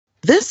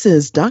This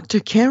is Dr.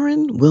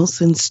 Karen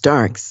Wilson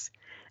Starks,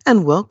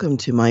 and welcome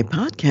to my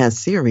podcast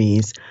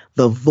series,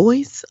 The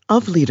Voice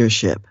of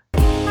Leadership.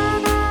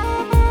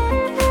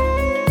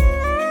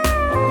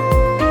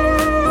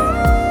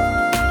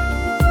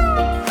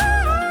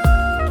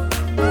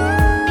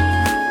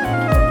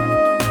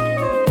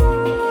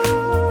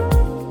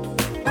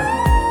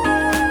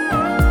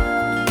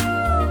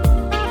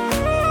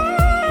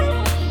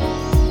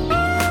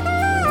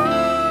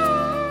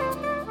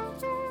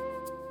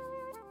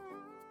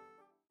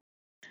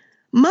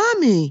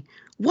 Mommy,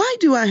 why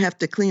do I have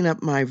to clean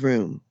up my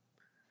room?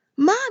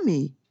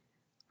 Mommy,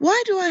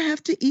 why do I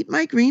have to eat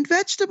my green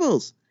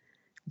vegetables?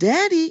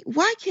 Daddy,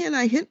 why can't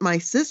I hit my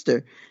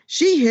sister?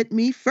 She hit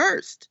me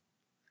first.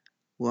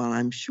 Well,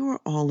 I'm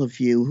sure all of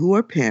you who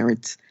are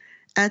parents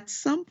at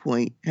some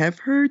point have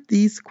heard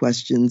these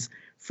questions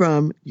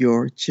from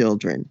your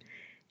children.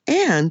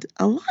 And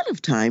a lot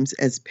of times,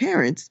 as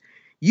parents,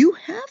 you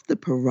have the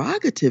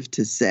prerogative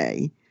to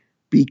say,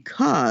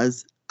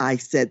 because I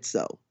said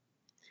so.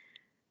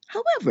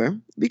 However,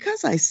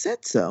 because I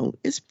said so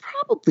is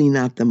probably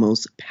not the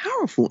most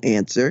powerful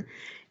answer,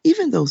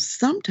 even though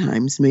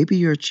sometimes maybe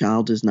your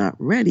child is not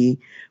ready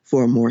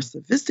for a more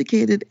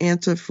sophisticated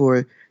answer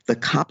for the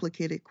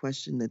complicated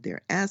question that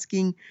they're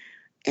asking,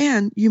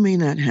 and you may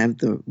not have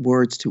the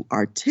words to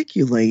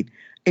articulate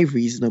a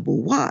reasonable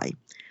why.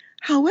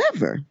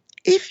 However,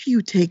 if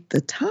you take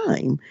the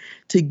time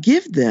to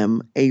give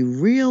them a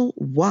real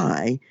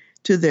why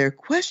to their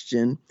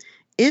question,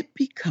 it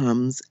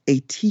becomes a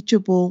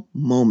teachable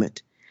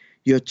moment.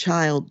 Your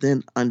child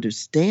then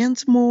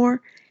understands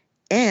more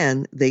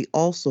and they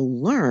also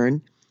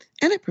learn,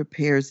 and it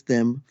prepares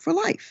them for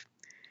life.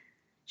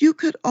 You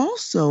could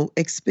also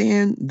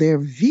expand their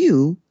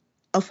view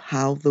of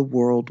how the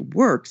world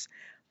works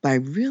by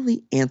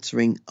really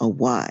answering a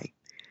why,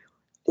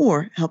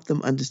 or help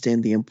them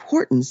understand the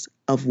importance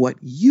of what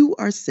you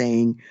are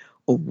saying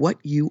or what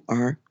you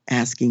are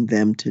asking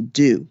them to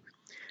do.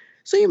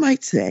 So you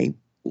might say,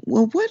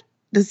 well, what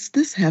does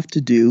this have to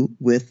do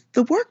with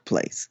the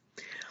workplace?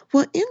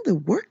 Well, in the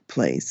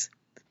workplace,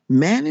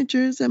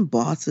 managers and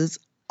bosses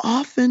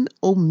often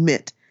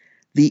omit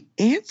the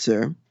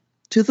answer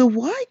to the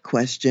why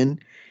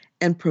question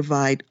and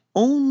provide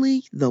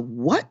only the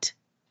what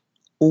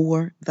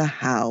or the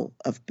how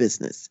of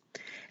business.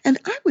 And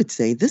I would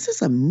say this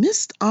is a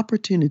missed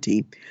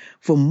opportunity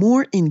for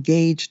more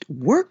engaged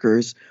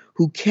workers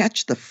who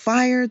catch the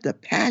fire, the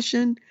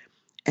passion,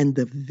 and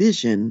the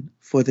vision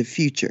for the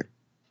future.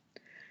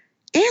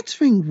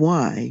 Answering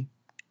why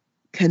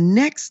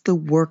connects the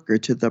worker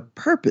to the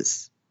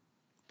purpose,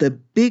 the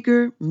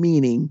bigger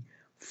meaning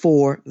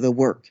for the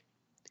work.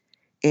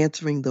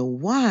 Answering the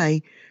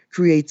why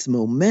creates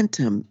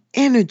momentum,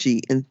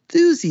 energy,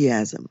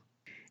 enthusiasm.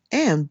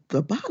 And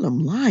the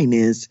bottom line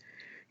is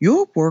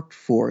your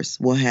workforce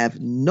will have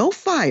no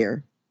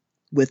fire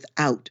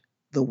without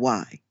the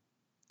why.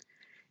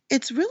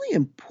 It's really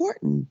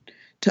important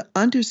to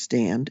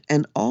understand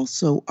and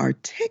also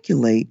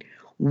articulate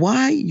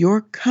why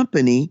your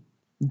company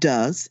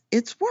does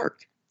its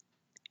work.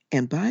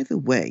 And by the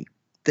way,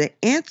 the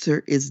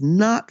answer is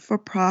not for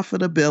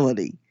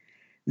profitability.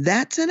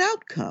 That's an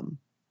outcome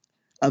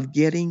of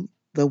getting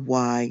the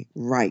why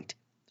right.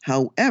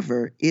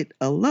 However, it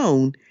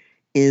alone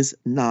is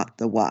not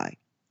the why.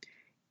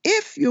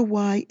 If your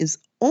why is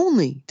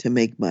only to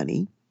make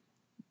money,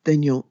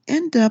 then you'll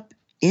end up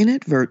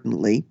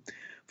inadvertently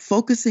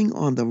focusing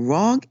on the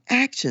wrong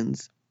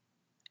actions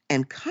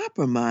and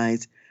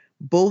compromise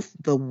both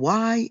the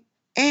why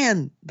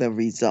and the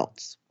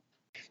results.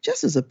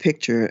 Just as a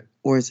picture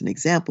or as an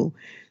example,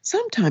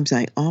 sometimes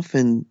I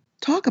often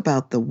talk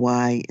about the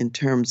why in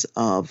terms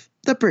of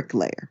the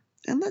bricklayer.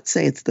 And let's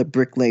say it's the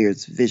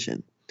bricklayer's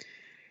vision.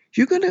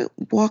 You're going to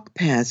walk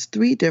past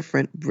 3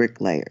 different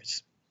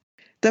bricklayers.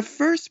 The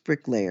first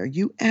bricklayer,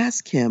 you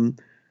ask him,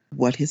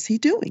 what is he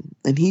doing?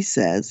 And he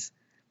says,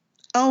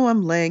 oh,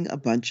 I'm laying a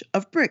bunch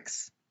of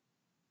bricks.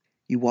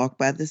 You walk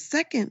by the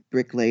second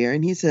bricklayer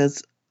and he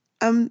says,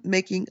 I'm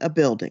making a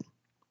building.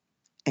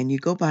 And you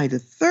go by the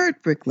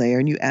third bricklayer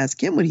and you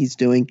ask him what he's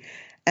doing.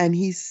 And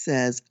he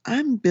says,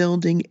 I'm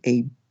building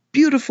a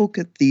beautiful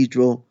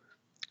cathedral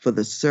for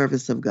the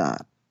service of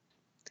God.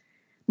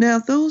 Now,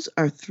 those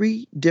are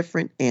 3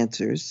 different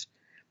answers.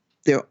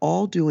 They're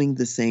all doing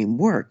the same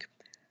work.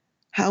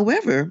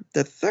 However,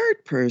 the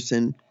third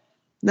person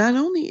not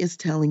only is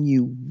telling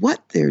you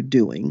what they're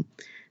doing,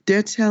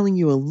 they're telling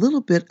you a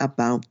little bit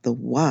about the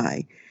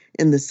why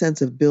in the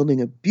sense of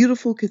building a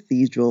beautiful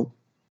cathedral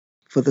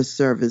for the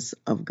service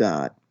of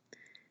God.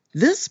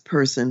 This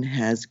person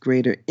has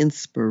greater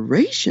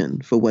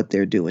inspiration for what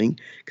they're doing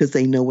because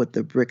they know what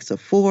the bricks are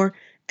for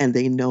and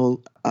they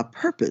know a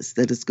purpose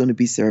that it's going to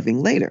be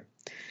serving later.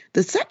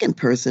 The second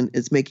person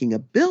is making a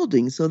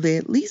building, so they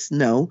at least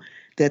know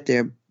that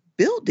they're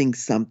building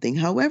something.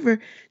 However,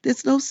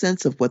 there's no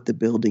sense of what the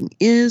building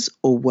is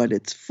or what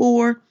it's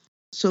for.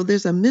 So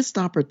there's a missed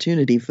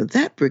opportunity for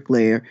that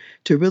bricklayer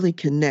to really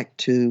connect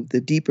to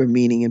the deeper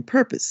meaning and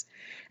purpose.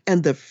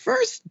 And the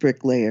first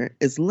bricklayer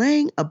is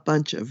laying a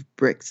bunch of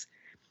bricks.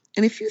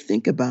 And if you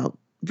think about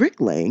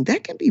bricklaying,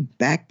 that can be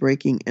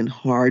backbreaking and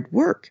hard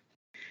work.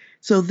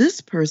 So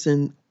this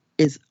person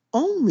is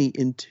only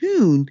in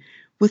tune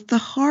with the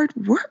hard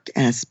work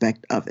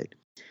aspect of it.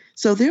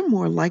 So they're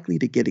more likely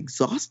to get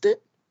exhausted,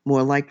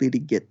 more likely to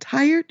get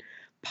tired,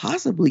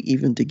 possibly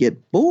even to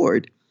get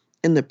bored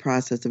in the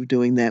process of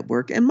doing that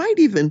work and might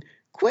even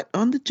quit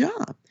on the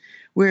job.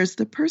 Whereas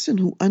the person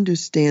who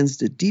understands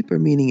the deeper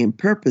meaning and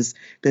purpose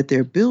that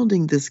they're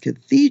building this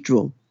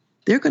cathedral,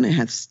 they're going to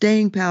have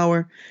staying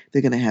power,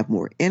 they're going to have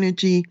more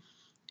energy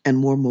and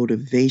more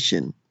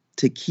motivation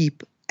to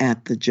keep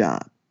at the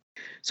job.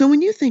 So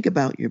when you think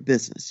about your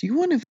business, you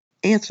want to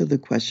answer the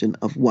question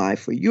of why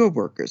for your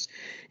workers.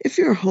 If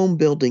you're a home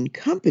building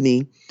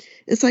company,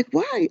 it's like,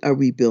 why are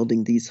we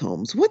building these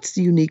homes? What's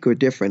unique or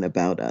different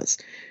about us?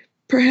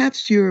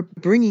 Perhaps you're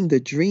bringing the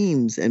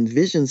dreams and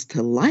visions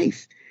to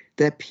life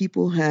that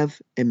people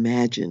have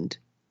imagined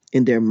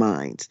in their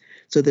minds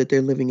so that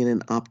they're living in an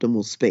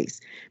optimal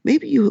space.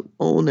 Maybe you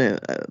own a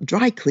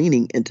dry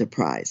cleaning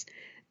enterprise,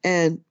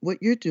 and what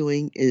you're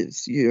doing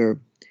is you're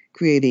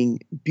creating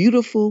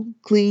beautiful,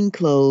 clean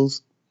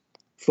clothes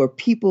for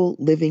people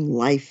living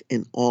life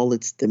in all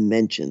its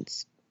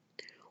dimensions.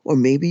 Or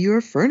maybe you're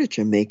a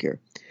furniture maker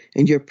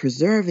and you're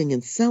preserving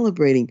and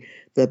celebrating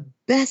the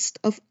best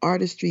of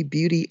artistry,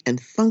 beauty,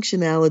 and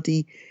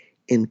functionality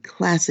in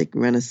classic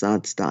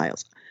Renaissance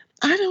styles.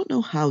 I don't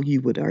know how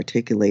you would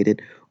articulate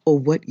it or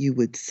what you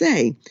would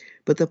say,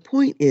 but the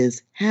point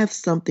is, have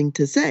something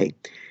to say.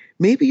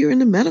 Maybe you're in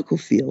the medical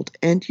field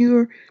and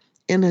you're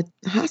in a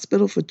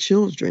hospital for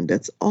children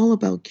that's all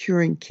about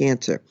curing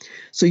cancer.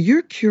 So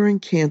you're curing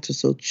cancer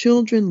so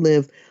children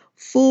live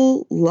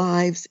full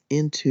lives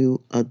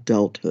into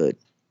adulthood.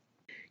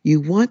 You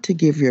want to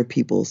give your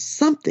people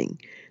something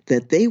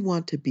that they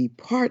want to be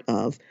part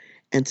of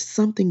and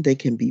something they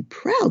can be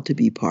proud to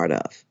be part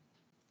of.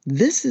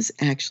 This is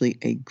actually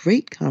a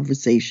great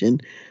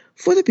conversation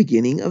for the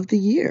beginning of the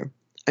year,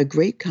 a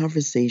great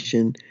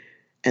conversation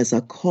as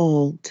a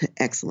call to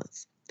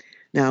excellence.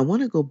 Now, I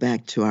want to go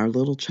back to our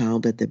little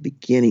child at the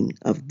beginning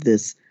of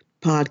this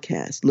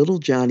podcast, little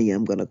Johnny,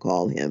 I'm going to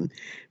call him,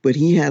 but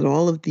he had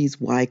all of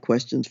these why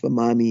questions for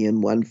mommy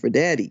and one for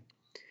daddy.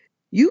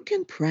 You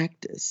can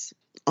practice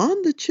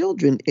on the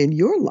children in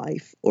your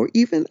life, or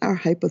even our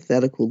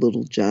hypothetical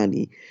little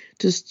Johnny,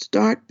 to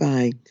start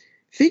by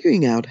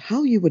figuring out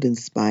how you would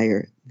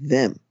inspire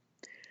them.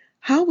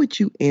 How would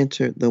you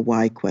answer the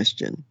why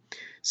question?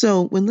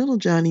 So when little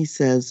Johnny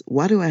says,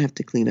 why do I have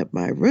to clean up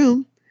my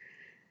room?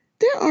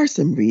 There are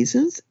some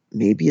reasons.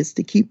 Maybe it's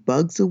to keep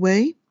bugs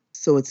away,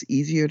 so it's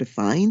easier to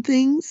find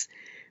things.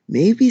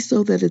 Maybe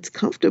so that it's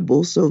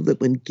comfortable, so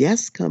that when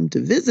guests come to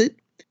visit,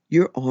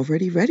 you're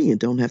already ready and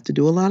don't have to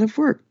do a lot of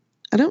work.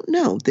 I don't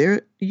know.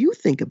 You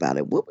think about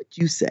it. What would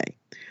you say?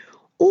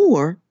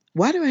 Or,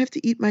 why do I have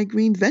to eat my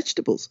green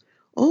vegetables?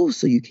 Oh,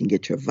 so you can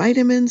get your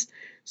vitamins,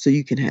 so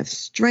you can have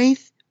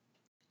strength.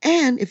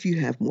 And if you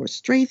have more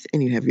strength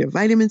and you have your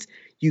vitamins,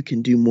 you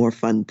can do more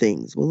fun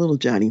things. Well, little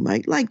Johnny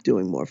might like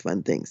doing more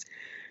fun things.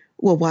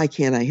 Well, why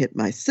can't I hit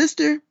my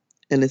sister?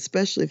 And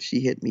especially if she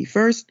hit me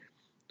first.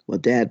 Well,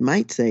 Dad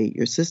might say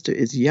your sister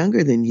is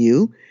younger than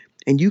you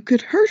and you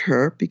could hurt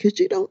her because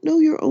you don't know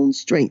your own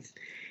strength.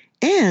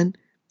 And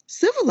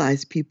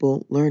civilized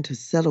people learn to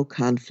settle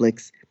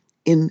conflicts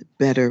in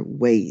better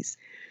ways.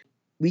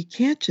 We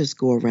can't just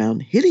go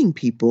around hitting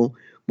people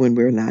when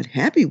we're not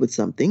happy with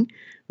something.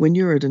 When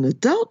you're an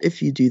adult,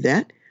 if you do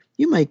that,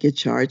 you might get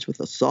charged with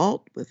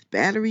assault, with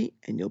battery,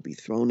 and you'll be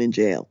thrown in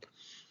jail.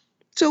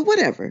 So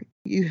whatever,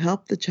 you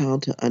help the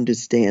child to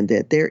understand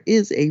that there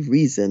is a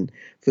reason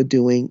for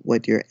doing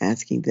what you're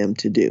asking them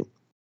to do.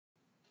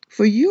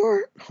 For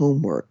your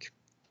homework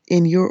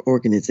in your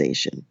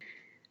organization,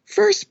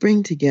 first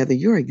bring together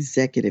your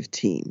executive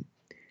team.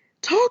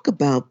 Talk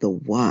about the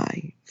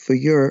why for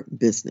your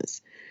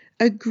business.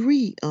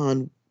 Agree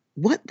on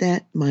what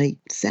that might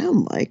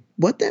sound like,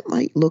 what that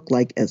might look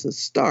like as a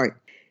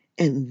start,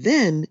 and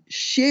then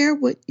share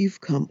what you've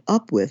come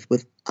up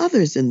with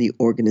others in the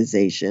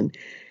organization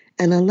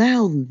and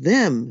allow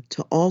them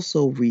to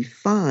also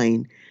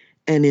refine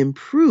and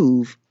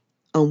improve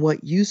on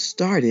what you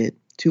started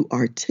to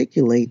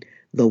articulate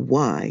the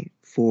why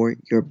for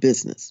your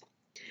business.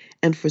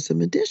 And for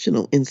some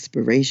additional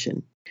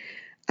inspiration,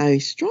 I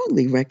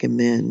strongly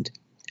recommend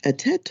a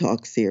TED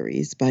Talk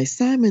series by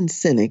Simon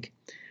Sinek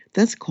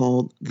that's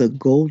called The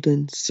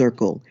Golden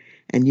Circle.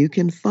 And you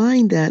can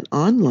find that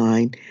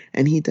online,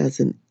 and he does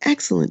an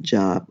excellent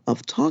job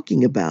of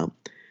talking about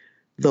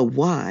the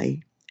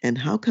why and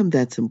how come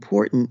that's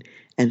important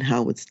and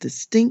how it's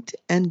distinct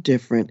and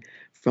different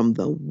from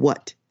the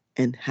what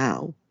and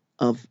how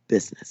of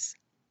business.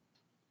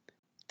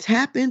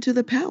 Tap into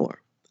the power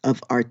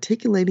of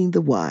articulating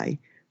the why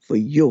for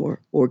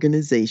your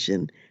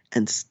organization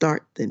and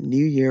start the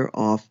new year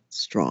off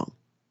strong.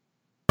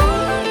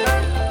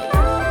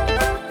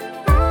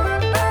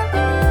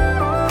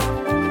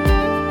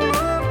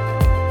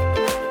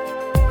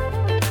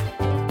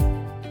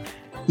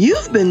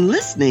 You've been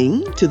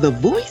listening to The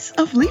Voice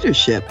of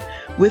Leadership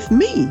with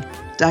me,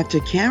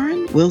 Dr.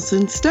 Karen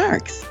Wilson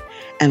Starks.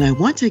 And I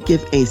want to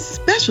give a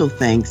special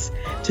thanks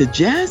to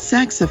jazz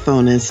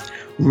saxophonist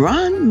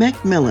Ron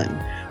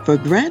McMillan for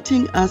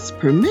granting us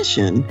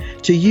permission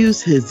to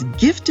use his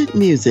gifted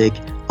music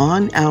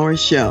on our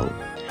show.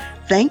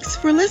 Thanks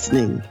for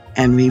listening,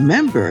 and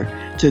remember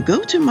to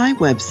go to my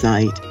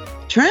website,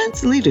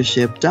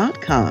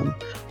 transleadership.com,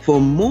 for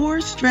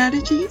more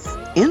strategies,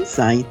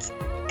 insights,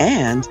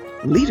 and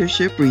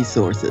leadership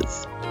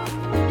resources.